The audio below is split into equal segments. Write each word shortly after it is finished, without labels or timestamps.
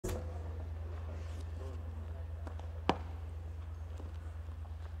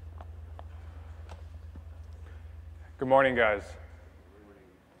Good morning, guys.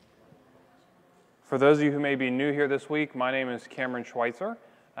 For those of you who may be new here this week, my name is Cameron Schweitzer,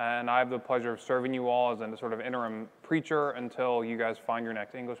 and I have the pleasure of serving you all as a sort of interim preacher until you guys find your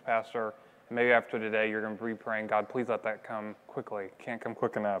next English pastor. And maybe after today, you're going to be praying, God, please let that come quickly. Can't come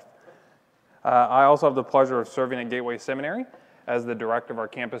quick enough. I also have the pleasure of serving at Gateway Seminary as the director of our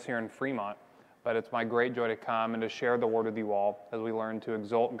campus here in Fremont. But it's my great joy to come and to share the word with you all as we learn to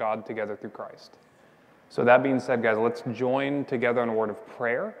exalt God together through Christ. So that being said, guys, let's join together in a word of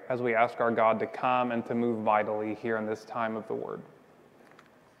prayer as we ask our God to come and to move mightily here in this time of the word.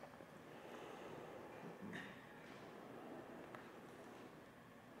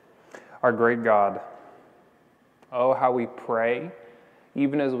 Our great God, oh, how we pray,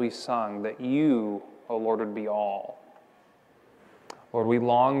 even as we sung, that you, O Lord, would be all. Lord, we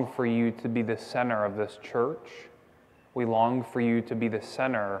long for you to be the center of this church. We long for you to be the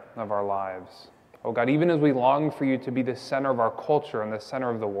center of our lives. Oh God, even as we long for you to be the center of our culture and the center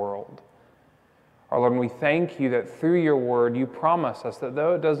of the world. Our Lord, and we thank you that through your word, you promise us that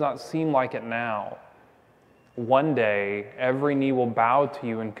though it does not seem like it now, one day every knee will bow to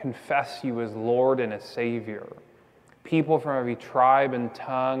you and confess you as Lord and as Savior. People from every tribe and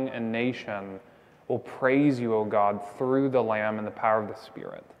tongue and nation will praise you, O God, through the Lamb and the power of the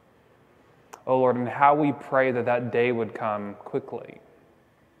Spirit. O Lord, and how we pray that that day would come quickly.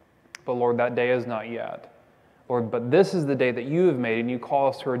 But Lord, that day is not yet. Lord, but this is the day that you have made, and you call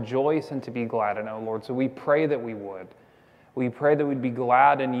us to rejoice and to be glad in, O Lord. So we pray that we would. We pray that we'd be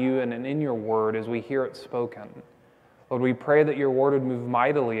glad in you and in your word as we hear it spoken. Lord, we pray that your word would move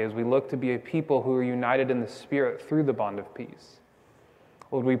mightily as we look to be a people who are united in the Spirit through the bond of peace.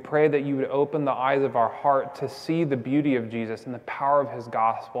 Lord, we pray that you would open the eyes of our heart to see the beauty of Jesus and the power of his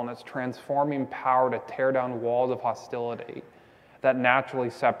gospel and its transforming power to tear down walls of hostility that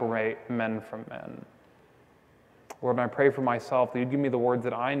naturally separate men from men. Lord, and I pray for myself that you'd give me the words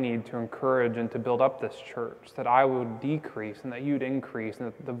that I need to encourage and to build up this church, that I would decrease and that you'd increase,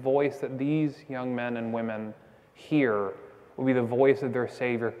 and that the voice that these young men and women hear will be the voice of their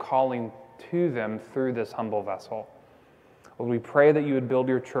Savior calling to them through this humble vessel. Lord, we pray that you would build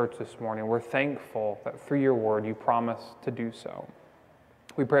your church this morning. We're thankful that through your word you promise to do so.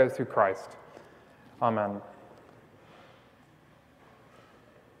 We pray this through Christ. Amen.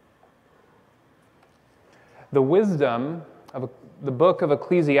 The wisdom of the book of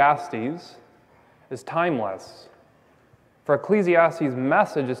Ecclesiastes is timeless. For Ecclesiastes'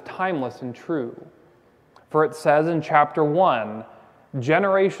 message is timeless and true. For it says in chapter 1,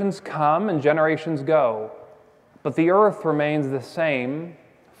 generations come and generations go, but the earth remains the same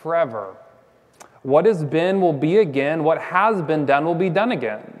forever. What has been will be again, what has been done will be done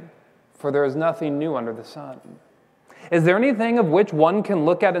again, for there is nothing new under the sun. Is there anything of which one can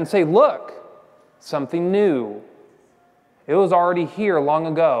look at and say, look, something new? It was already here long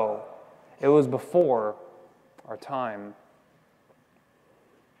ago. It was before our time.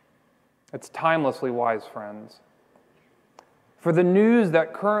 It's timelessly wise, friends. For the news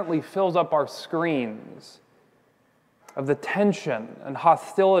that currently fills up our screens of the tension and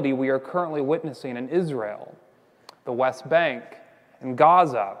hostility we are currently witnessing in Israel, the West Bank, and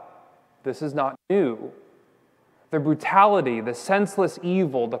Gaza, this is not new. The brutality, the senseless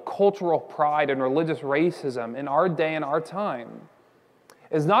evil, the cultural pride and religious racism in our day and our time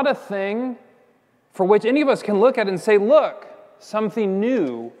is not a thing for which any of us can look at and say, look, something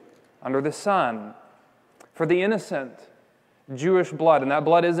new under the sun. For the innocent Jewish blood, and that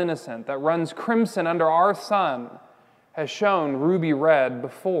blood is innocent, that runs crimson under our sun, has shown ruby red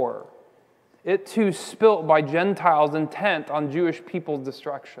before. It too spilt by Gentiles intent on Jewish people's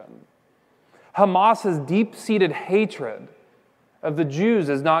destruction. Hamas's deep-seated hatred of the Jews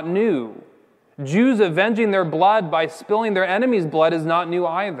is not new. Jews avenging their blood by spilling their enemies' blood is not new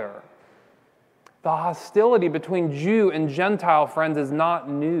either. The hostility between Jew and Gentile, friends, is not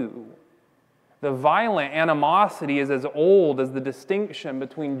new. The violent animosity is as old as the distinction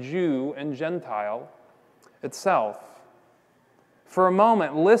between Jew and Gentile itself. For a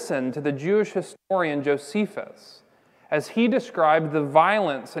moment, listen to the Jewish historian Josephus as he described the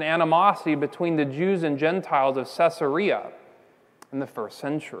violence and animosity between the Jews and Gentiles of Caesarea in the first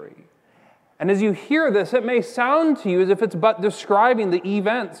century. And as you hear this, it may sound to you as if it's but describing the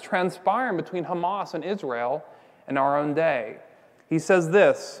events transpiring between Hamas and Israel in our own day. He says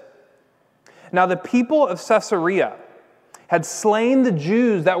this, "Now the people of Caesarea had slain the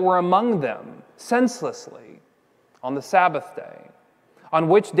Jews that were among them senselessly on the Sabbath day, on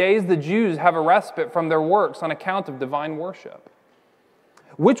which days the Jews have a respite from their works on account of divine worship,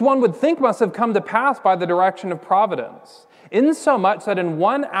 which one would think must have come to pass by the direction of providence, insomuch that in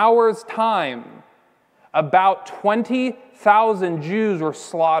 1 hour's time about 20,000 Jews were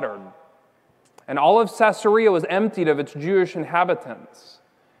slaughtered, and all of Caesarea was emptied of its Jewish inhabitants.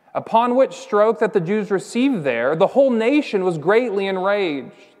 Upon which stroke that the Jews received there, the whole nation was greatly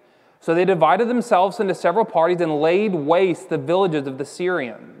enraged. So they divided themselves into several parties and laid waste the villages of the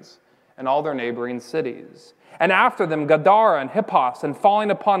Syrians and all their neighboring cities. And after them Gadara and Hippos, and falling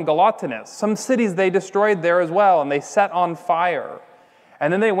upon Galatinus, some cities they destroyed there as well, and they set on fire.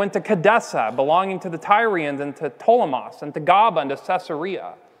 And then they went to Cadessa, belonging to the Tyrians, and to Ptolemais, and to Gaba, and to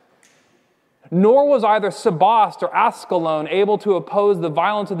Caesarea. Nor was either Sebaste or Ascalon able to oppose the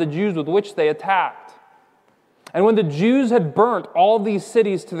violence of the Jews with which they attacked. And when the Jews had burnt all these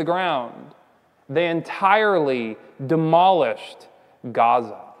cities to the ground, they entirely demolished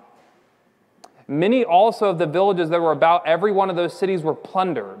Gaza. Many also of the villages that were about every one of those cities were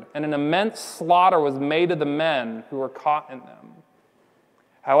plundered, and an immense slaughter was made of the men who were caught in them.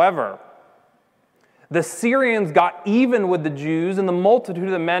 However, the Syrians got even with the Jews in the multitude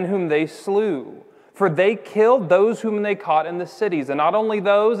of the men whom they slew, for they killed those whom they caught in the cities, and not only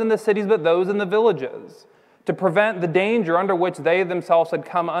those in the cities, but those in the villages, to prevent the danger under which they themselves had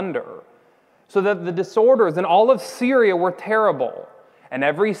come under, so that the disorders in all of Syria were terrible, and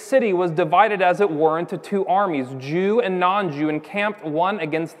every city was divided, as it were, into two armies, Jew and non-Jew, encamped one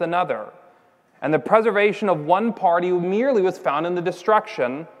against another. And the preservation of one party merely was found in the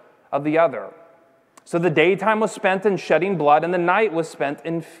destruction of the other. So the daytime was spent in shedding blood, and the night was spent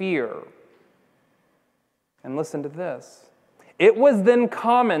in fear. And listen to this. It was then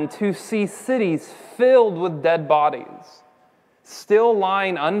common to see cities filled with dead bodies, still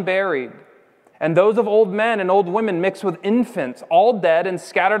lying unburied, and those of old men and old women mixed with infants, all dead and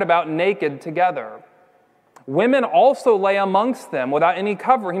scattered about naked together. Women also lay amongst them without any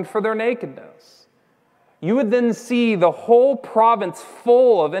covering for their nakedness. You would then see the whole province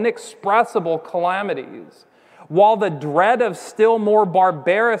full of inexpressible calamities, while the dread of still more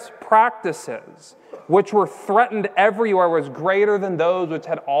barbarous practices, which were threatened everywhere, was greater than those which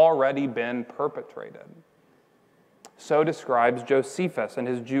had already been perpetrated. So describes Josephus in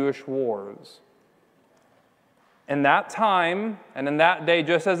his Jewish wars. In that time and in that day,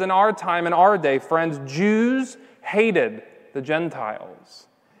 just as in our time and our day, friends, Jews hated the Gentiles,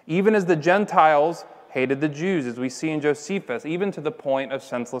 even as the Gentiles hated the Jews, as we see in Josephus, even to the point of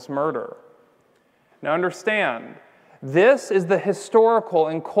senseless murder. Now understand, this is the historical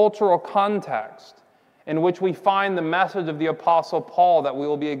and cultural context in which we find the message of the Apostle Paul that we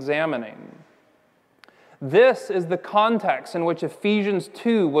will be examining. This is the context in which Ephesians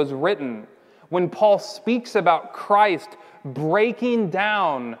 2 was written, when Paul speaks about Christ breaking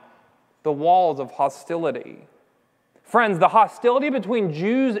down the walls of hostility. Friends, the hostility between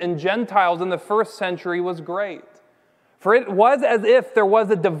Jews and Gentiles in the first century was great. For it was as if there was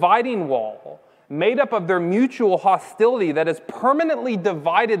a dividing wall made up of their mutual hostility that has permanently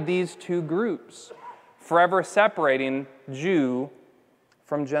divided these two groups, forever separating Jew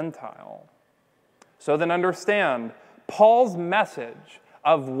from Gentile. So then understand, Paul's message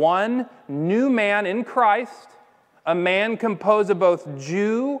of one new man in Christ, a man composed of both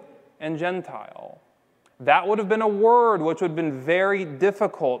Jew and Gentile. That would have been a word which would have been very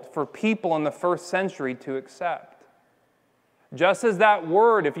difficult for people in the first century to accept. Just as that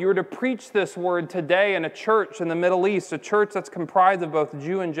word, if you were to preach this word today in a church in the Middle East, a church that's comprised of both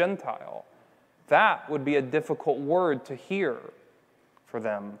Jew and Gentile, that would be a difficult word to hear for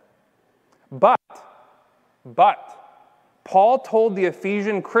them. But Paul told the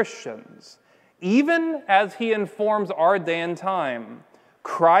Ephesian Christians, even as he informs our day and time,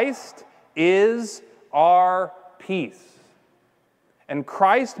 Christ is our peace. And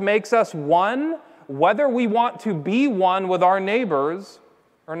Christ makes us one, whether we want to be one with our neighbors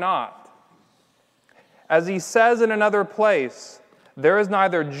or not. As he says in another place, there is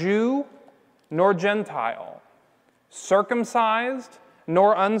neither Jew nor Gentile, circumcised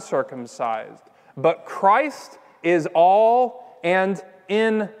nor uncircumcised, but Christ is all and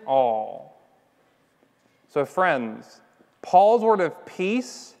in all. So friends, Paul's word of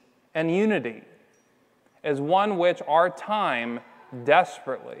peace and unity is one which our time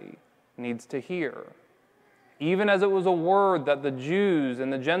desperately needs to hear, even as it was a word that the Jews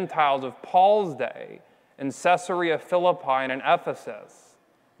and the Gentiles of Paul's day in Caesarea Philippi and in Ephesus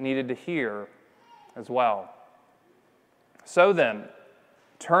needed to hear as well. So then,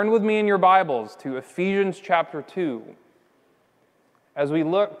 turn with me in your Bibles to Ephesians chapter 2 as we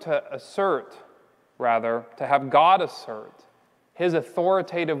look to have God assert His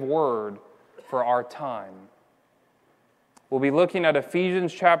authoritative word for our time. We'll be looking at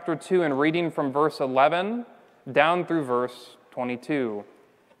Ephesians chapter 2 and reading from verse 11 down through verse 22.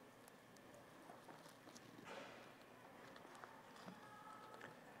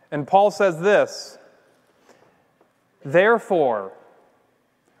 And Paul says this, "Therefore,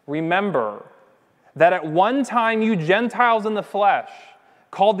 remember that at one time you Gentiles in the flesh,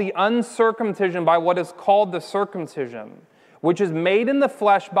 called the uncircumcision by what is called the circumcision, which is made in the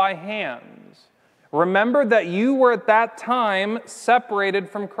flesh by hands. Remember that you were at that time separated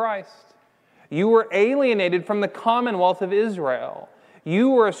from Christ. You were alienated from the commonwealth of Israel.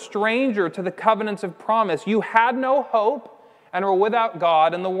 You were a stranger to the covenants of promise. You had no hope and were without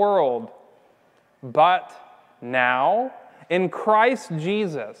God in the world. But now, in Christ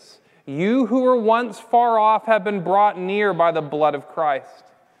Jesus, you who were once far off have been brought near by the blood of Christ.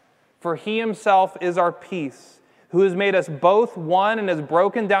 For he himself is our peace, who has made us both one and has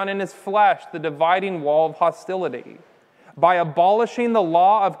broken down in his flesh the dividing wall of hostility, by abolishing the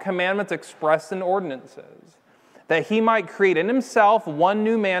law of commandments expressed in ordinances, that he might create in himself one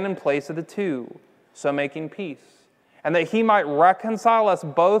new man in place of the two, so making peace, and that he might reconcile us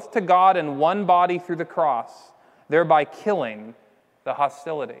both to God in one body through the cross, thereby killing the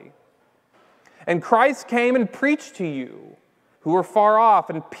hostility. And Christ came and preached to you who were far off,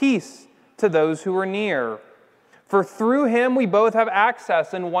 and peace to those who were near. For through him we both have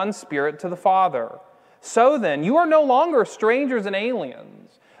access in one Spirit to the Father. So then, you are no longer strangers and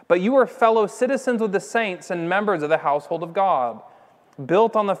aliens, but you are fellow citizens with the saints and members of the household of God,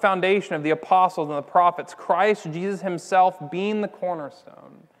 built on the foundation of the apostles and the prophets, Christ Jesus himself being the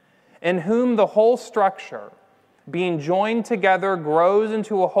cornerstone, in whom the whole structure, being joined together, grows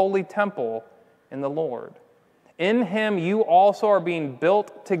into a holy temple in the Lord. In him you also are being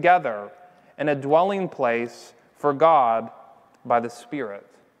built together in a dwelling place for God by the Spirit."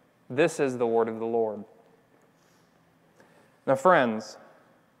 This is the word of the Lord. Now, friends,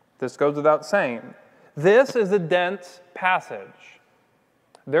 this goes without saying. This is a dense passage.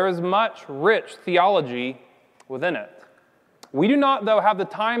 There is much rich theology within it. We do not, though, have the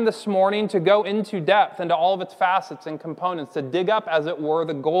time this morning to go into depth into all of its facets and components, to dig up, as it were,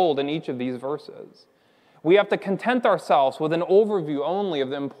 the gold in each of these verses. We have to content ourselves with an overview only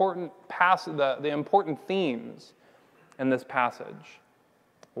of the important themes in this passage.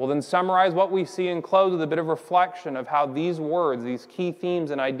 We'll then summarize what we see and close with a bit of reflection of how these words, these key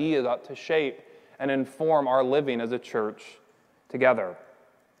themes and ideas ought to shape and inform our living as a church together.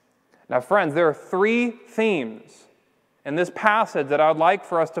 Now, friends, there are three themes in this passage that I would like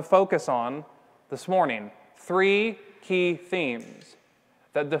for us to focus on this morning. Three key themes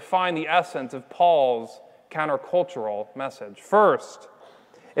that define the essence of Paul's countercultural message. First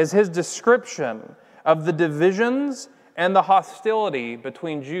is his description of the divisions and the hostility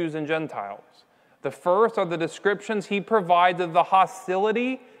between Jews and Gentiles. The first are the descriptions he provides of the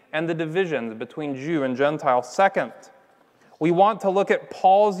hostility and the divisions between Jew and Gentile. Second, we want to look at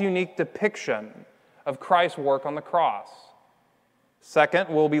Paul's unique depiction of Christ's work on the cross. Second,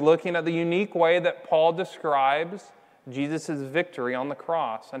 we'll be looking at the unique way that Paul describes Jesus' victory on the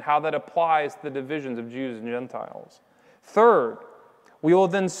cross and how that applies to the divisions of Jews and Gentiles. Third, we will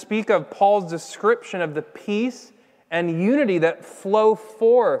then speak of Paul's description of the peace and unity that flow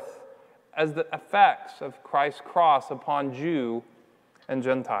forth as the effects of Christ's cross upon Jew and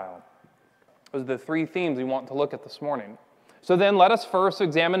Gentile. Those are the three themes we want to look at this morning. So then let us first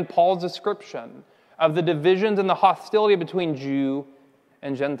examine Paul's description of the divisions and the hostility between Jew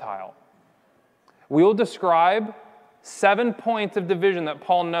and Gentile. We will describe 7 points of division that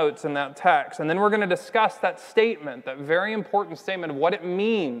Paul notes in that text, and then we're going to discuss that statement, that very important statement of what it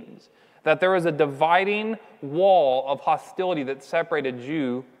means that there is a dividing wall of hostility that separated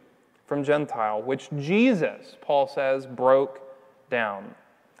Jew from Gentile, which Jesus, Paul says, broke down.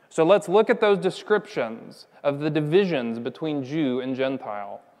 So let's look at those descriptions of the divisions between Jew and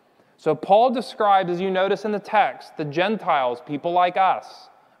Gentile. So Paul describes, as you notice in the text, the Gentiles, people like us,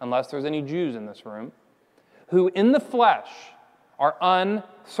 unless there's any Jews in this room, who in the flesh are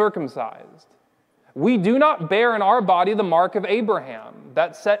uncircumcised. We do not bear in our body the mark of Abraham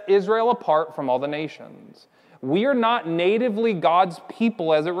that set Israel apart from all the nations. We are not natively God's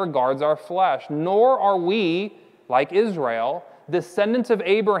people as it regards our flesh, nor are we, like Israel, descendants of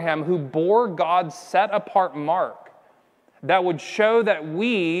Abraham who bore God's set-apart mark that would show that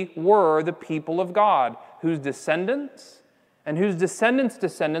we were the people of God, whose descendants and whose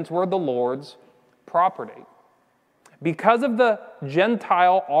descendants' were the Lord's property. Because of the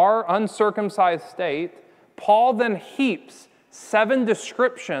Gentile, our uncircumcised state, Paul then heaps 7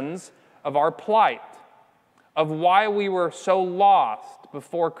 descriptions of our plight, of why we were so lost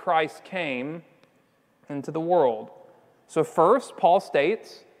before Christ came into the world. So first, Paul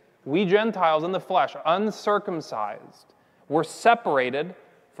states, we Gentiles in the flesh, uncircumcised, were separated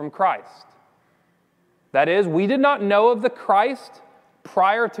from Christ. That is, we did not know of the Christ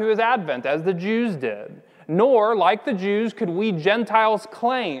prior to his advent, as the Jews did. Nor, like the Jews, could we Gentiles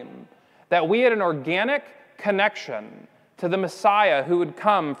claim that we had an organic connection to the Messiah who would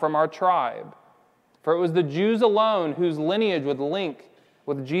come from our tribe. For it was the Jews alone whose lineage would link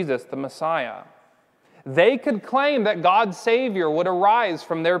with Jesus, the Messiah. They could claim that God's Savior would arise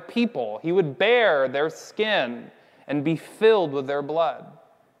from their people. He would bear their skin and be filled with their blood.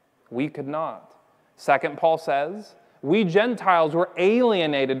 We could not. Second, Paul says, we Gentiles were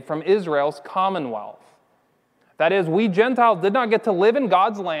alienated from Israel's commonwealth. That is, we Gentiles did not get to live in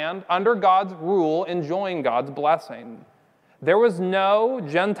God's land, under God's rule, enjoying God's blessing. There was no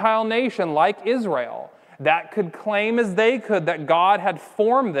Gentile nation like Israel that could claim as they could that God had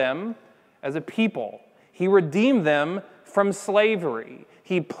formed them as a people. He redeemed them from slavery.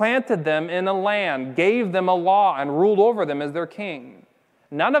 He planted them in a land, gave them a law, and ruled over them as their king.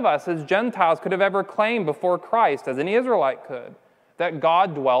 None of us as Gentiles could have ever claimed before Christ, as any Israelite could, that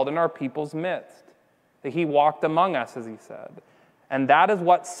God dwelled in our people's midst, that he walked among us, as he said. And that is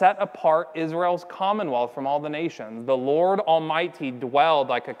what set apart Israel's commonwealth from all the nations. The Lord Almighty dwelled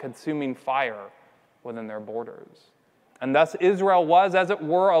like a consuming fire within their borders. And thus Israel was, as it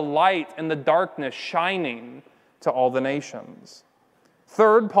were, a light in the darkness, shining to all the nations.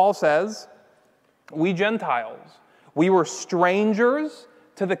 Third, Paul says, we Gentiles, we were strangers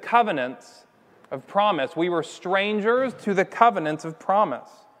to the covenants of promise. We were strangers to the covenants of promise.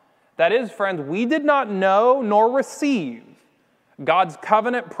 That is, friends, we did not know nor receive God's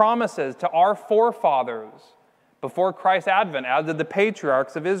covenant promises to our forefathers before Christ's advent, as did the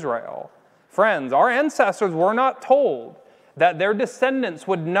patriarchs of Israel. Friends, our ancestors were not told that their descendants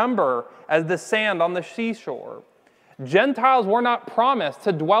would number as the sand on the seashore. Gentiles were not promised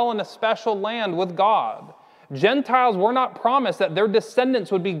to dwell in a special land with God. Gentiles were not promised that their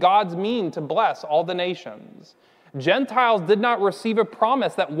descendants would be God's means to bless all the nations. Gentiles did not receive a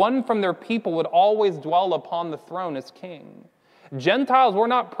promise that one from their people would always dwell upon the throne as king. Gentiles were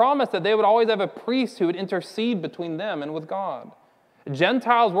not promised that they would always have a priest who would intercede between them and with God.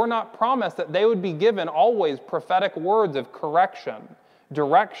 Gentiles were not promised that they would be given always prophetic words of correction,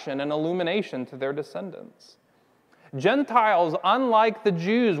 direction, and illumination to their descendants. Gentiles, unlike the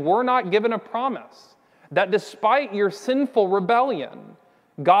Jews, were not given a promise that despite your sinful rebellion,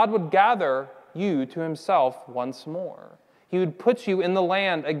 God would gather you to himself once more. He would put you in the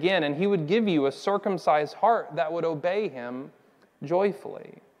land again, and he would give you a circumcised heart that would obey him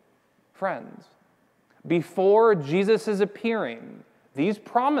joyfully. Friends, before Jesus' appearing, these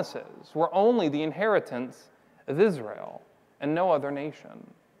promises were only the inheritance of Israel and no other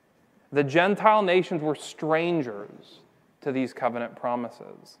nation. The Gentile nations were strangers to these covenant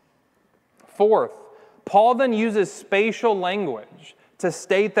promises. Fourth, Paul then uses spatial language to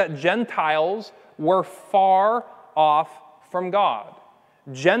state that Gentiles were far off from God.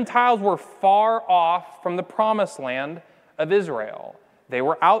 Gentiles were far off from the promised land of Israel. They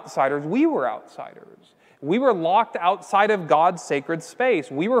were outsiders. We were outsiders. We were locked outside of God's sacred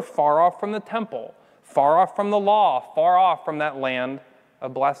space. We were far off from the temple, far off from the law, far off from that land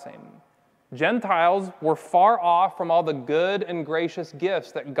of blessing. Gentiles were far off from all the good and gracious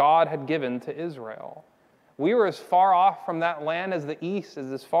gifts that God had given to Israel. We were as far off from that land as the east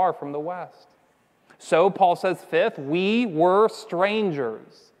is as far from the west. So Paul says, fifth, we were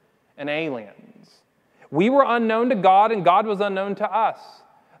strangers and aliens. We were unknown to God, and God was unknown to us.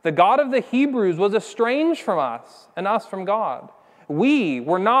 The God of the Hebrews was estranged from us, and us from God. We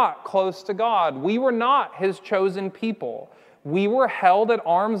were not close to God. We were not his chosen people. We were held at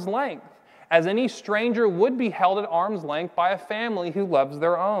arm's length, as any stranger would be held at arm's length by a family who loves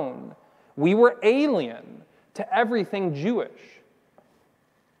their own. We were alien to everything Jewish.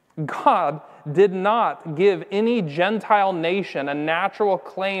 God did not give any Gentile nation a natural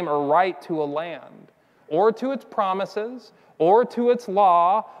claim or right to a land, or to its promises, or to its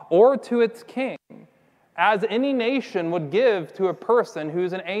law, or to its king, as any nation would give to a person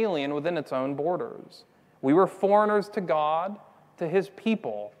who's an alien within its own borders. We were foreigners to God, to his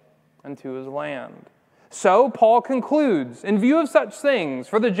people, and to his land. So Paul concludes, in view of such things,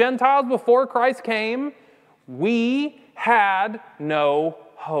 for the Gentiles before Christ came, we had no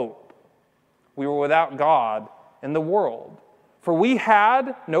hope. We were without God in the world, for we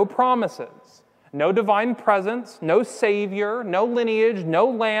had no promises, no divine presence, no Savior, no lineage, no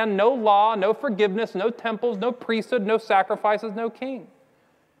land, no law, no forgiveness, no temples, no priesthood, no sacrifices, no king.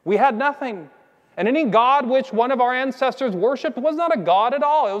 We had nothing. And any God which one of our ancestors worshipped was not a God at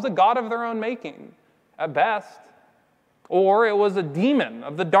all. It was a God of their own making, at best. Or it was a demon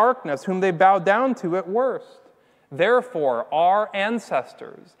of the darkness whom they bowed down to at worst. Therefore, our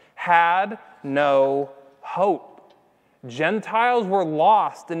ancestors had no hope. Gentiles were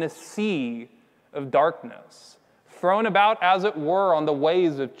lost in a sea of darkness, thrown about, as it were, on the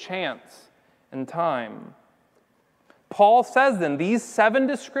waves of chance and time. Paul says then, these 7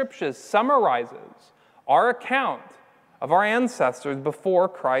 descriptions summarizes our account of our ancestors before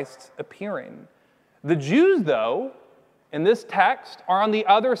Christ's appearing. The Jews, though, in this text, are on the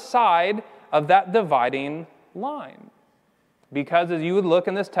other side of that dividing line. Because as you would look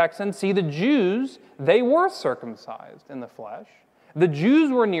in this text and see, the Jews, they were circumcised in the flesh. The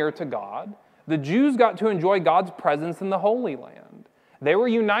Jews were near to God. The Jews got to enjoy God's presence in the Holy Land. They were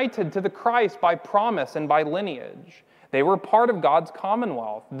united to the Christ by promise and by lineage. They were part of God's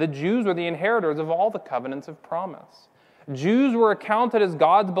commonwealth. The Jews were the inheritors of all the covenants of promise. Jews were accounted as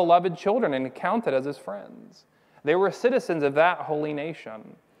God's beloved children and accounted as his friends. They were citizens of that holy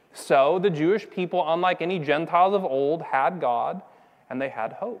nation. So the Jewish people, unlike any Gentiles of old, had God and they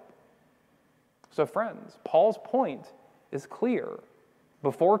had hope. So friends, Paul's point is clear.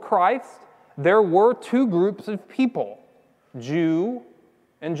 Before Christ, there were 2 groups of people, Jew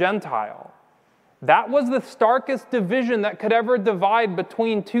and Gentile. That was the starkest division that could ever divide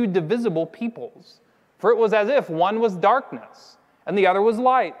between 2 divisible peoples. For it was as if one was darkness and the other was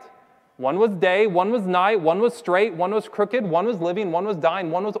light. One was day, one was night, one was straight, one was crooked, one was living, one was dying,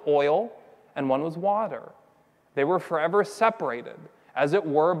 one was oil, and one was water. They were forever separated, as it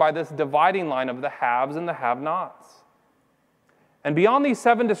were, by this dividing line of the haves and the have-nots. And beyond these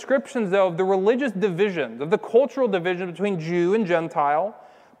 7 descriptions, though, of the religious divisions, of the cultural division between Jew and Gentile,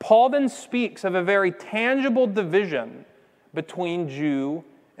 Paul then speaks of a very tangible division between Jew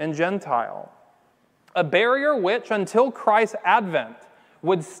and Gentile. A barrier which, until Christ's advent,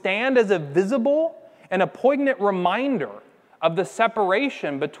 would stand as a visible and a poignant reminder of the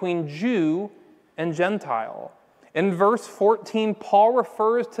separation between Jew and Gentile. In verse 14, Paul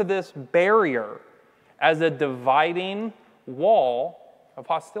refers to this barrier as a dividing wall of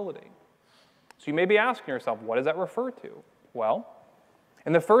hostility. So you may be asking yourself, what does that refer to? Well,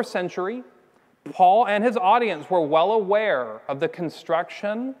 in the first century, Paul and his audience were well aware of the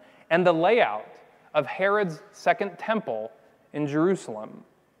construction and the layout of Herod's second temple in Jerusalem.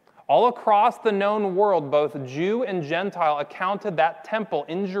 All across the known world, both Jew and Gentile accounted that temple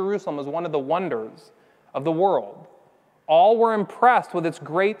in Jerusalem as one of the wonders of the world. All were impressed with its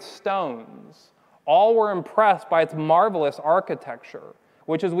great stones. All were impressed by its marvelous architecture,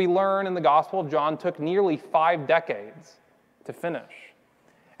 which, as we learn in the Gospel of John, took nearly 5 decades to finish.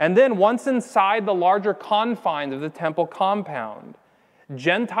 And then, once inside the larger confines of the temple compound,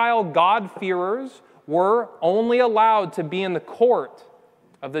 Gentile God-fearers were only allowed to be in the court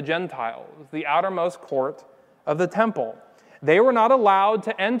of the Gentiles, the outermost court of the temple. They were not allowed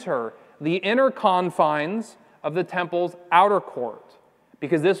to enter the inner confines of the temple's outer court,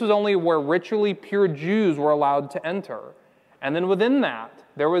 because this was only where ritually pure Jews were allowed to enter. And then within that,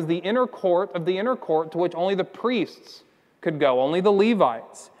 there was the inner court of the inner court to which only the priests could go, only the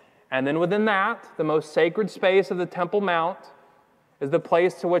Levites. And then within that, the most sacred space of the Temple Mount is the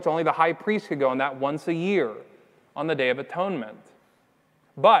place to which only the high priest could go, and that once a year on the Day of Atonement.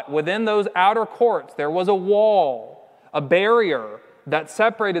 But within those outer courts, there was a wall, a barrier that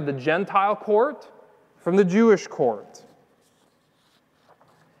separated the Gentile court from the Jewish court.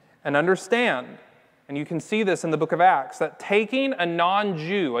 And understand, and you can see this in the book of Acts, that taking a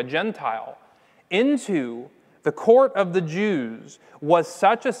non-Jew, a Gentile, into the court of the Jews was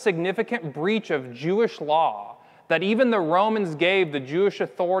such a significant breach of Jewish law that even the Romans gave the Jewish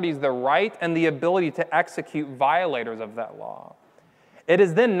authorities the right and the ability to execute violators of that law. It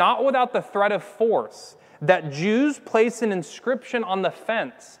is then not without the threat of force that Jews placed an inscription on the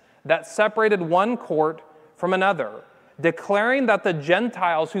fence that separated one court from another, declaring that the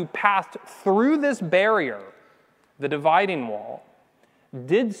Gentiles who passed through this barrier, the dividing wall,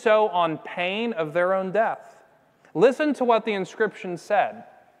 did so on pain of their own death. Listen to what the inscription said.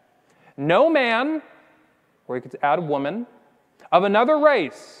 No man, or you could add woman, of another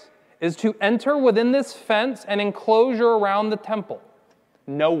race is to enter within this fence and enclosure around the temple.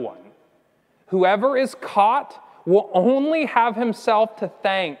 No one. Whoever is caught will only have himself to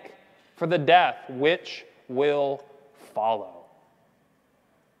thank for the death which will follow.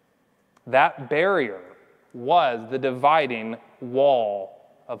 That barrier was the dividing wall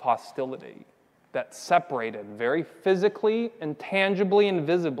of hostility that separated very physically and tangibly and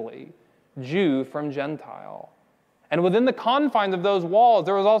visibly Jew from Gentile. And within the confines of those walls,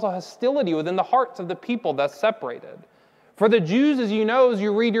 there was also hostility within the hearts of the people that separated. For the Jews, as you know, as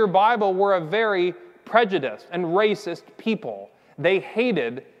you read your Bible, were a very prejudiced and racist people. They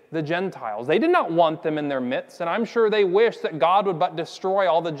hated the Gentiles. They did not want them in their midst, and I'm sure they wished that God would but destroy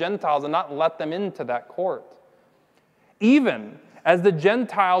all the Gentiles and not let them into that court. even as the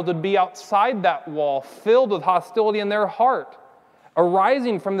Gentiles would be outside that wall, filled with hostility in their heart,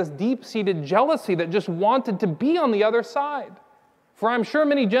 arising from this deep-seated jealousy that just wanted to be on the other side. For I'm sure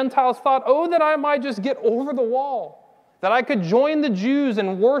many Gentiles thought, oh, that I might just get over the wall, that I could join the Jews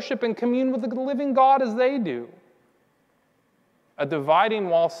and worship and commune with the living God as they do. A dividing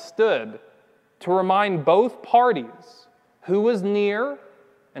wall stood to remind both parties who was near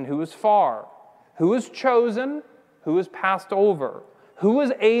and who was far, who was chosen, who was passed over, who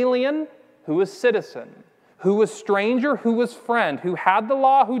was alien, who was citizen, who was stranger, who was friend, who had the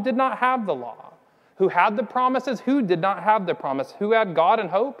law, who did not have the law, who had the promises, who did not have the promise, who had God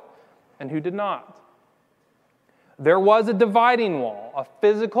and hope, and who did not. There was a dividing wall, a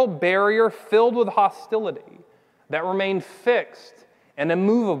physical barrier filled with hostility that remained fixed and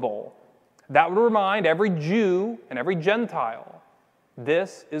immovable, that would remind every Jew and every Gentile,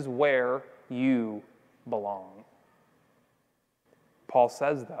 this is where you belong. Paul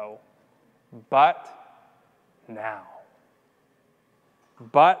says, though, but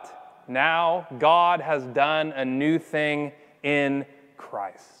now God has done a new thing in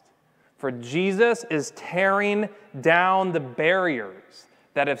Christ. For Jesus is tearing down the barriers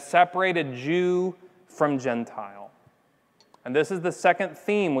that have separated Jew from Gentile. And this is the second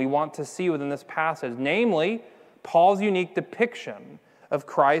theme we want to see within this passage, namely Paul's unique depiction of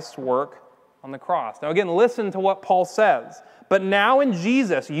Christ's work on the cross. Now again, listen to what Paul says. But now in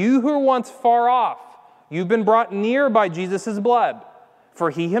Jesus, you who were once far off, you've been brought near by Jesus' blood. For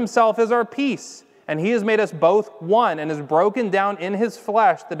he himself is our peace, and he has made us both one and has broken down in his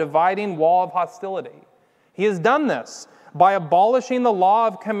flesh the dividing wall of hostility. He has done this by abolishing the law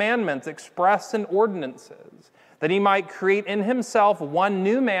of commandments expressed in ordinances, that he might create in himself one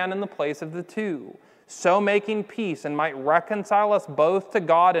new man in the place of the two, so making peace, and might reconcile us both to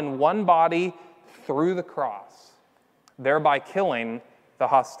God in one body through the cross, thereby killing the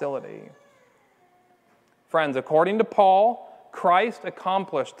hostility. Friends, according to Paul, Christ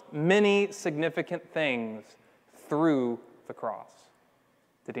accomplished many significant things through the cross.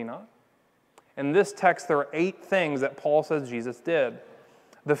 Did he not? In this text, there are 8 things that Paul says Jesus did.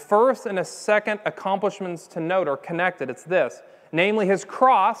 The first and the second accomplishments to note are connected. It's this, namely his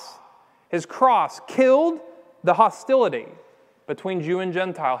cross killed the hostility between Jew and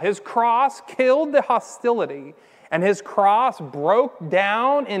Gentile. His cross killed the hostility, and his cross broke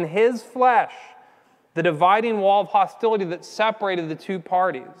down in his flesh the dividing wall of hostility that separated the two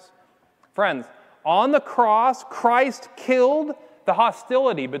parties. Friends, on the cross, Christ killed the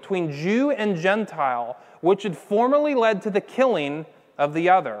hostility between Jew and Gentile, which had formerly led to the killing of the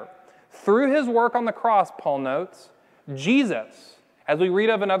other. Through his work on the cross, Paul notes, Jesus, as we read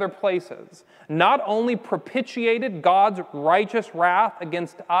of in other places, not only propitiated God's righteous wrath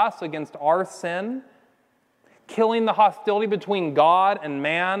against us, against our sin, killing the hostility between God and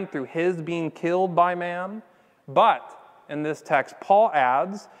man through his being killed by man, but in this text, Paul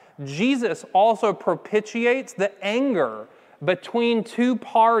adds, Jesus also propitiates the anger between two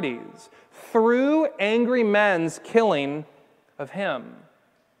parties through angry men's killing of him.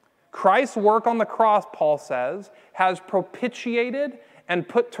 Christ's work on the cross, Paul says, has propitiated and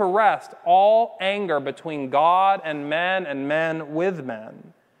put to rest all anger between God and men with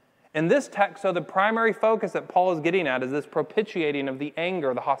men. In this text, so the primary focus that Paul is getting at is this propitiating of the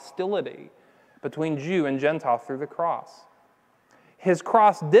anger, the hostility between Jew and Gentile through the cross. His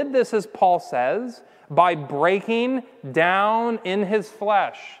cross did this, as Paul says, by breaking down in his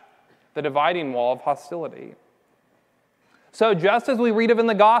flesh the dividing wall of hostility. So just as we read of in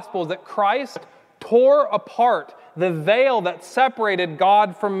the Gospels that Christ tore apart the veil that separated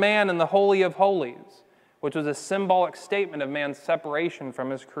God from man in the Holy of Holies, which was a symbolic statement of man's separation from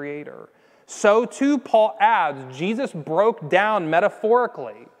his Creator, so too, Paul adds, Jesus broke down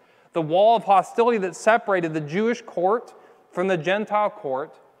metaphorically the wall of hostility that separated the Jewish court from the Gentile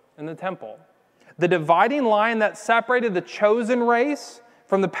court in the temple. The dividing line that separated the chosen race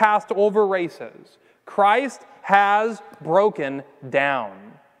from the passed over races, Christ has broken down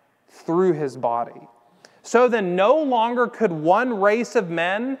through his body. So then no longer could one race of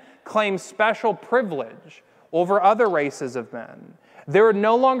men claim special privilege over other races of men. There would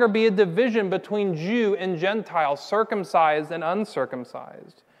no longer be a division between Jew and Gentile, circumcised and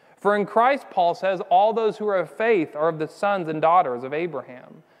uncircumcised. For in Christ, Paul says, all those who are of faith are of the sons and daughters of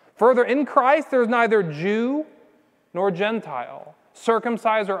Abraham. Further, in Christ there is neither Jew nor Gentile,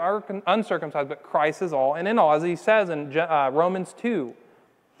 circumcised or uncircumcised, but Christ is all and in all, as he says in Romans 2.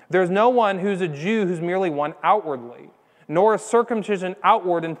 There's no one who's a Jew who's merely one outwardly, nor is circumcision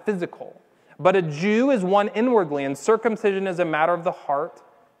outward and physical. But a Jew is one inwardly, and circumcision is a matter of the heart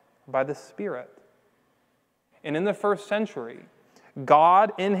by the Spirit. And in the first century,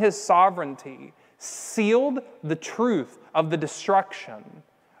 God, in his sovereignty, sealed the truth of the destruction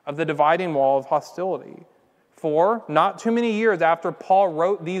of the dividing wall of hostility. For not too many years after Paul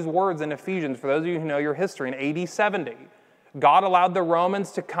wrote these words in Ephesians, for those of you who know your history, in AD 70, God allowed the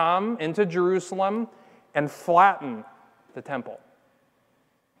Romans to come into Jerusalem and flatten the temple.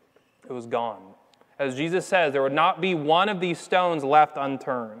 It was gone. As Jesus says, there would not be one of these stones left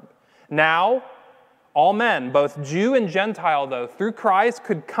unturned. Now, all men, both Jew and Gentile, though, through Christ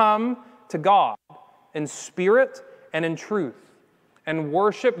could come to God in spirit and in truth and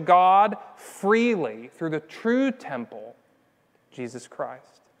worship God freely through the true temple, Jesus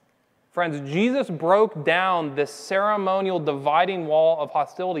Christ. Friends, Jesus broke down this ceremonial dividing wall of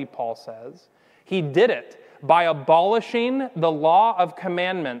hostility, Paul says. He did it by abolishing the law of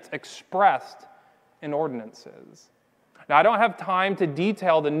commandments expressed in ordinances. Now, I don't have time to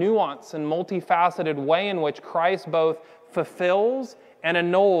detail the nuanced and multifaceted way in which Christ both fulfills and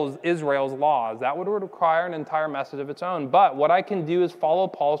annuls Israel's laws. That would require an entire message of its own. But what I can do is follow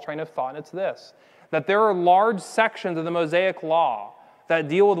Paul's train of thought, and it's this: that there are large sections of the Mosaic law that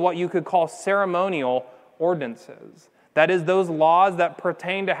deal with what you could call ceremonial ordinances. That is, those laws that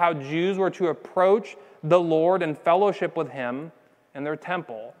pertain to how Jews were to approach the Lord and fellowship with him in their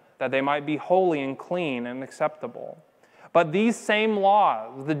temple, that they might be holy and clean and acceptable. But these same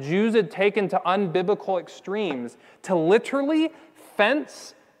laws, the Jews had taken to unbiblical extremes to literally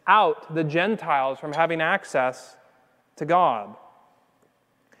fence out the Gentiles from having access to God.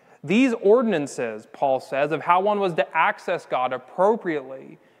 These ordinances, Paul says, of how one was to access God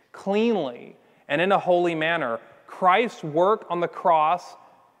appropriately, cleanly, and in a holy manner, Christ's work on the cross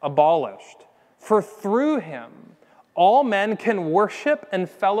abolished. For through him, all men can worship and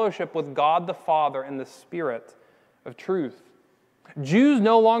fellowship with God the Father in the Spirit of truth. Jews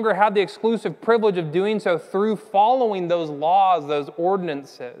no longer had the exclusive privilege of doing so through following those laws, those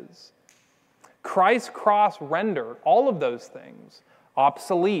ordinances. Christ's cross rendered all of those things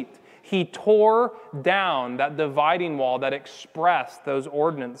obsolete. He tore down that dividing wall that expressed those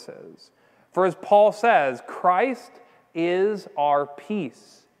ordinances. For as Paul says, Christ is our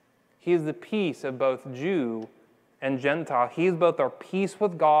peace. He is the peace of both Jew and Gentile. He is both our peace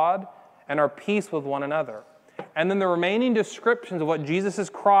with God and our peace with one another. And then the remaining descriptions of what Jesus'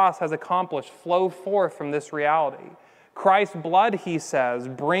 cross has accomplished flow forth from this reality. Christ's blood, he says,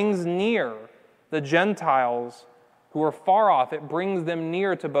 brings near the Gentiles who are far off. It brings them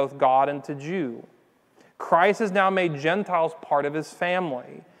near to both God and to Jew. Christ has now made Gentiles part of his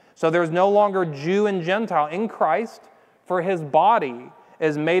family. So there's no longer Jew and Gentile in Christ, for his body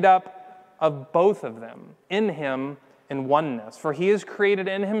is made up of both of them, in him in oneness. For he is created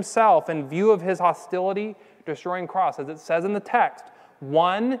in himself, in view of his hostility, destroying cross, as it says in the text,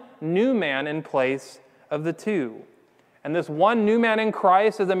 one new man in place of the two. And this one new man in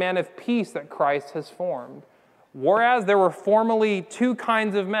Christ is a man of peace that Christ has formed. Whereas there were formerly two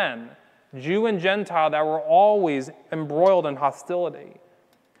kinds of men, Jew and Gentile, that were always embroiled in hostility.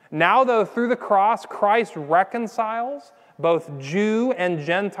 Now, though, through the cross, Christ reconciles both Jew and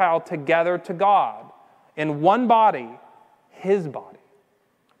Gentile together to God in one body, his body,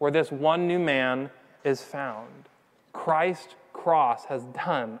 where this one new man is found. Christ's cross has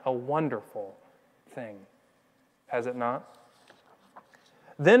done a wonderful thing, has it not?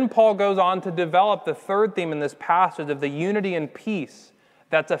 Then Paul goes on to develop the third theme in this passage of the unity and peace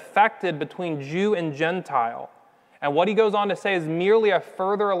that's affected between Jew and Gentile. And what he goes on to say is merely a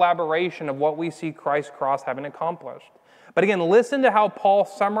further elaboration of what we see Christ's cross having accomplished. But again, listen to how Paul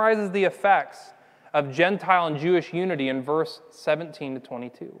summarizes the effects of Gentile and Jewish unity in verse 17 to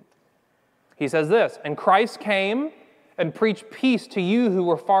 22. He says this, "And Christ came and preached peace to you who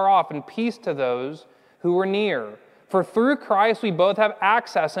were far off and peace to those who were near. For through Christ we both have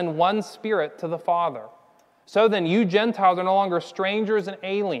access in one Spirit to the Father. So then you Gentiles are no longer strangers and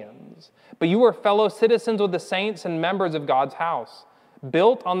aliens, but you are fellow citizens with the saints and members of God's house,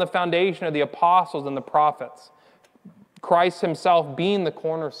 built on the foundation of the apostles and the prophets, Christ himself being the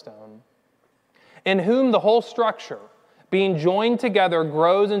cornerstone, in whom the whole structure, being joined together,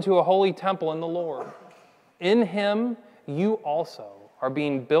 grows into a holy temple in the Lord. In him you also are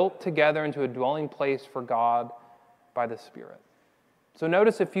being built together into a dwelling place for God by the Spirit." So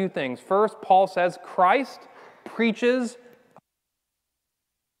notice a few things. First, Paul says Christ preaches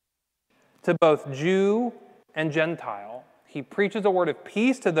to both Jew and Gentile. He preaches a word of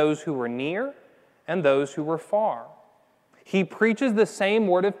peace to those who were near and those who were far. He preaches the same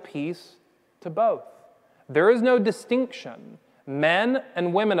word of peace to both. There is no distinction. Men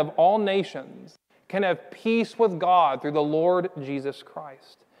and women of all nations can have peace with God through the Lord Jesus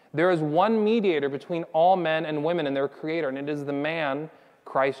Christ. There is one mediator between all men and women and their Creator, and it is the man,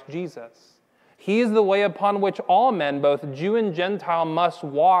 Christ Jesus. He is the way upon which all men, both Jew and Gentile, must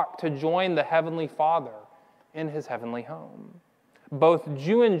walk to join the Heavenly Father in His heavenly home. Both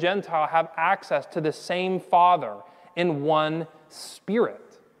Jew and Gentile have access to the same Father in one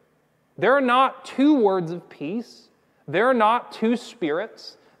Spirit. There are not two words of peace. There are not two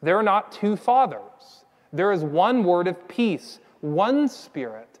spirits. There are not two fathers. There is one word of peace, one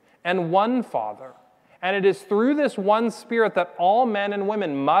Spirit, and one Father. And it is through this one Spirit that all men and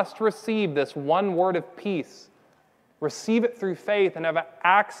women must receive this one word of peace, receive it through faith, and have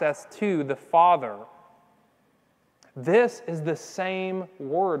access to the Father. This is the same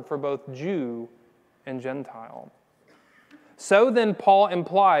word for both Jew and Gentile. So then, Paul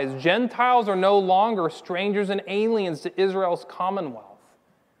implies, Gentiles are no longer strangers and aliens to Israel's commonwealth,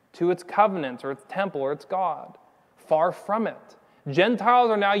 to its covenants or its temple or its God. Far from it.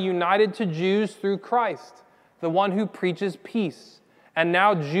 Gentiles are now united to Jews through Christ, the one who preaches peace. And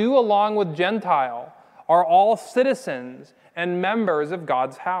now Jew along with Gentile are all citizens and members of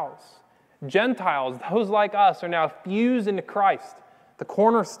God's house. Gentiles, those like us, are now fused into Christ, the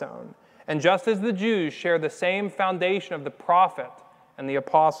cornerstone. And just as the Jews share the same foundation of the prophet and the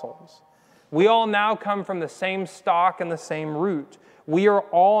apostles, we all now come from the same stock and the same root. We are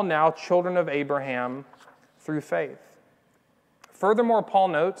all now children of Abraham through faith. Furthermore, Paul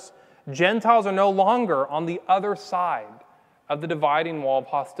notes, Gentiles are no longer on the other side of the dividing wall of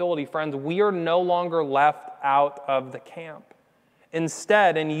hostility. Friends, we are no longer left out of the camp.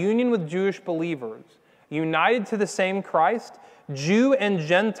 Instead, in union with Jewish believers, united to the same Christ, Jew and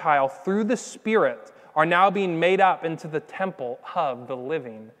Gentile, through the Spirit, are now being made up into the temple of the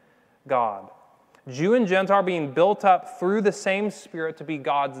living God. Jew and Gentile are being built up through the same Spirit to be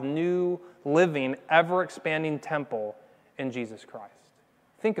God's new, living, ever-expanding temple in Jesus Christ.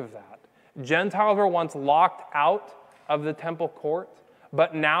 Think of that. Gentiles were once locked out of the temple court,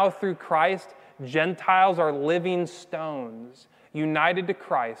 but now through Christ, Gentiles are living stones, united to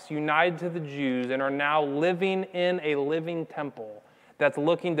Christ, united to the Jews, and are now living in a living temple that's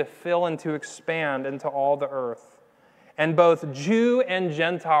looking to fill and to expand into all the earth. And both Jew and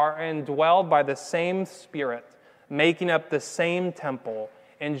Gentile are indwelled by the same Spirit, making up the same temple,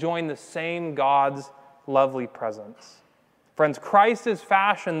 enjoying the same God's lovely presence. Friends, Christ has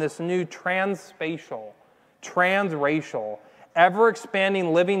fashioned this new transspatial, transracial,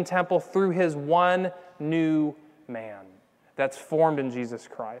 ever-expanding living temple through His one new man that's formed in Jesus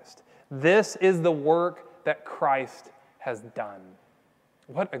Christ. This is the work that Christ has done.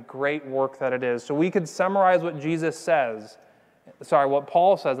 What a great work that it is. So we could summarize what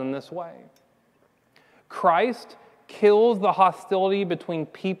Paul says in this way. Christ kills the hostility between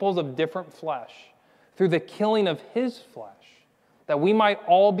peoples of different flesh through the killing of His flesh, that we might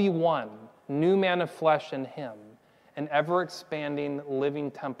all be one, new man of flesh in Him, an ever-expanding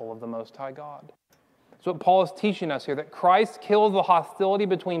living temple of the Most High God. That's what Paul is teaching us here, that Christ kills the hostility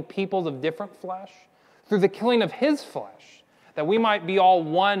between peoples of different flesh through the killing of His flesh, that we might be all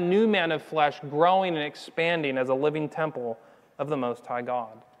one new man of flesh, growing and expanding as a living temple of the Most High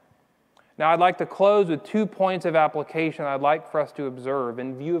God. Now, I'd like to close with 2 points of application I'd like for us to observe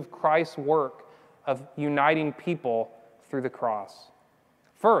in view of Christ's work of uniting people through the cross.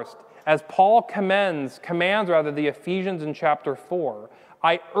 First, as Paul commands the Ephesians in chapter 4,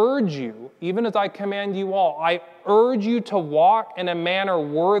 I urge you, even as I command you all, I urge you to walk in a manner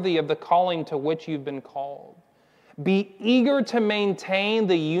worthy of the calling to which you've been called. Be eager to maintain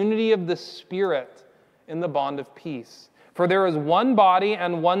the unity of the Spirit in the bond of peace. For there is one body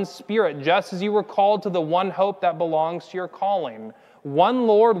and one Spirit, just as you were called to the one hope that belongs to your calling. One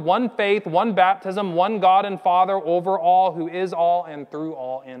Lord, one faith, one baptism, one God and Father over all, who is all and through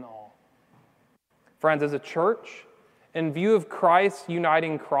all in all. Friends, as a church, in view of Christ's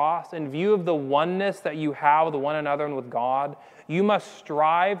uniting cross, in view of the oneness that you have with one another and with God, you must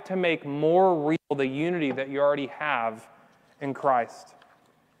strive to make more real the unity that you already have in Christ.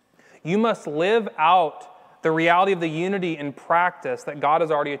 You must live out the reality of the unity in practice that God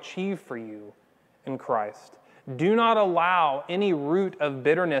has already achieved for you in Christ. Do not allow any root of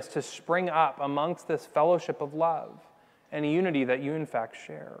bitterness to spring up amongst this fellowship of love and unity that you in fact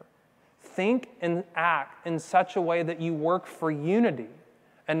share. Think and act in such a way that you work for unity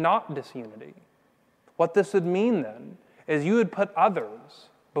and not disunity. What this would mean then is you would put others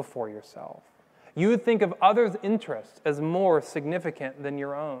before yourself. You would think of others' interests as more significant than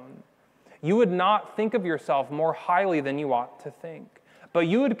your own. You would not think of yourself more highly than you ought to think, but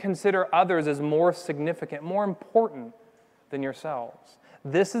you would consider others as more significant, more important than yourselves.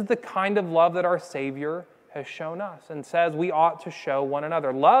 This is the kind of love that our Savior has shown us and says we ought to show one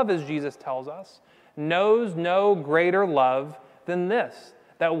another. Love, as Jesus tells us, knows no greater love than this,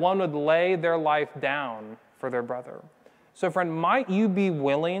 that one would lay their life down for their brother. So friend, might you be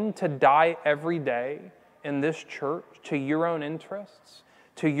willing to die every day in this church to your own interests,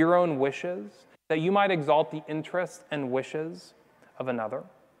 to your own wishes, that you might exalt the interests and wishes of another?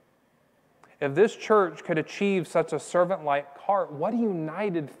 If this church could achieve such a servant-like heart, what a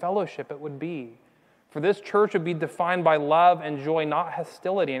united fellowship it would be. For this church would be defined by love and joy, not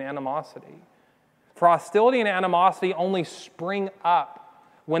hostility and animosity. For hostility and animosity only spring up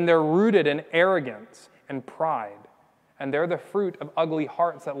when they're rooted in arrogance and pride, and they're the fruit of ugly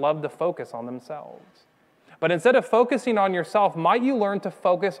hearts that love to focus on themselves. But instead of focusing on yourself, might you learn to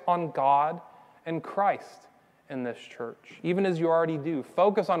focus on God and Christ in this church, even as you already do.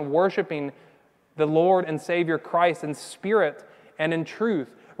 Focus on worshiping the Lord and Savior Christ in spirit and in truth,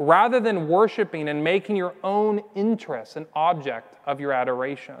 rather than worshiping and making your own interests an object of your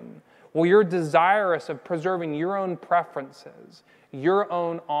adoration. Well, you're desirous of preserving your own preferences, your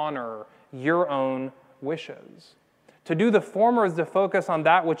own honor, your own wishes. To do the former is to focus on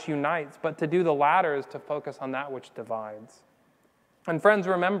that which unites, but to do the latter is to focus on that which divides. And friends,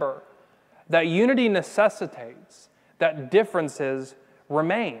 remember that unity necessitates that differences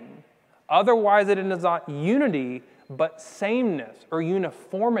remain. Otherwise, it is not unity, but sameness or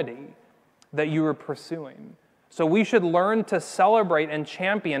uniformity that you are pursuing. So we should learn to celebrate and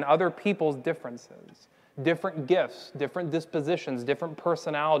champion other people's differences, different gifts, different dispositions, different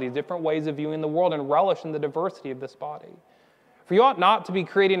personalities, different ways of viewing the world, and relish in the diversity of this body. For you ought not to be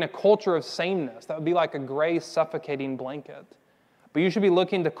creating a culture of sameness. That would be like a gray, suffocating blanket. But you should be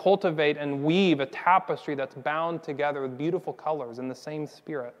looking to cultivate and weave a tapestry that's bound together with beautiful colors in the same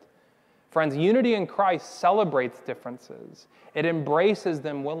spirit. Friends, unity in Christ celebrates differences. It embraces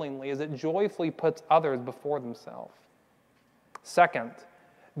them willingly as it joyfully puts others before themselves. Second,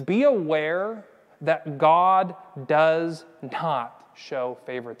 be aware that God does not show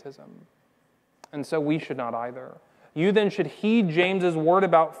favoritism. And so we should not either. You then should heed James's word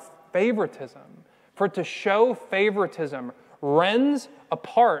about favoritism. For to show favoritism rends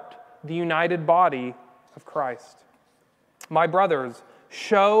apart the united body of Christ. My brothers,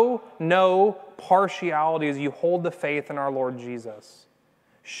 show no partiality as you hold the faith in our Lord Jesus.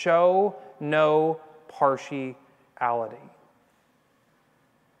 Show no partiality.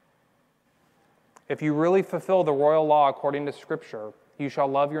 If you really fulfill the royal law according to Scripture, you shall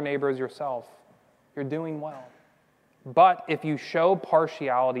love your neighbor as yourself. You're doing well. But if you show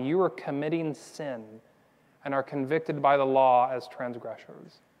partiality, you are committing sin and are convicted by the law as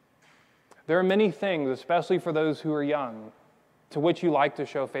transgressors. There are many things, especially for those who are young, to which you like to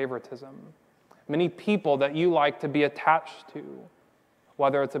show favoritism. Many people that you like to be attached to,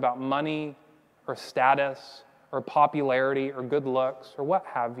 whether it's about money or status or popularity or good looks or what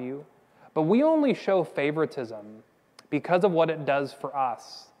have you. But we only show favoritism because of what it does for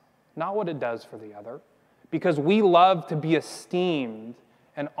us, not what it does for the other. Because we love to be esteemed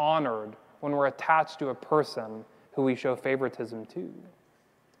and honored when we're attached to a person who we show favoritism to.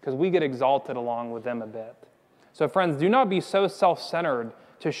 Because we get exalted along with them a bit. So friends, do not be so self-centered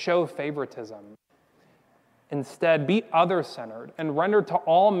to show favoritism. Instead, be other-centered and render to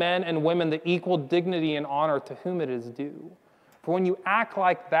all men and women the equal dignity and honor to whom it is due. For when you act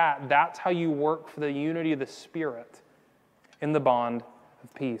like that, that's how you work for the unity of the Spirit in the bond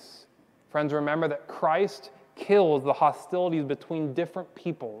of peace. Friends, remember that Christ kills the hostilities between different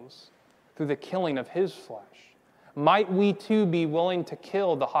peoples through the killing of his flesh. Might we too be willing to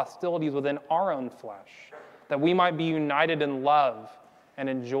kill the hostilities within our own flesh, that we might be united in love and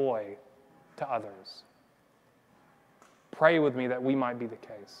in joy to others. Pray with me that we might be the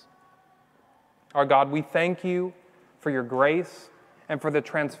case. Our God, we thank you for your grace and for the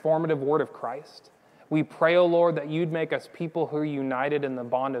transformative word of Christ. We pray, O Lord, that you'd make us people who are united in the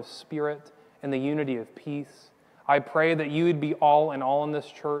bond of spirit and the unity of peace. I pray that you would be all in all in this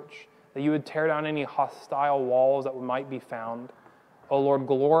church, that you would tear down any hostile walls that might be found. O Lord,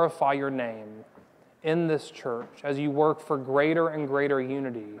 glorify your name in this church as you work for greater and greater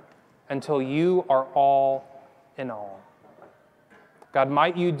unity until you are all in all. God,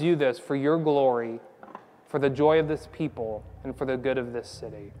 might you do this for your glory, for the joy of this people, and for the good of this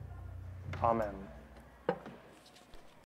city. Amen.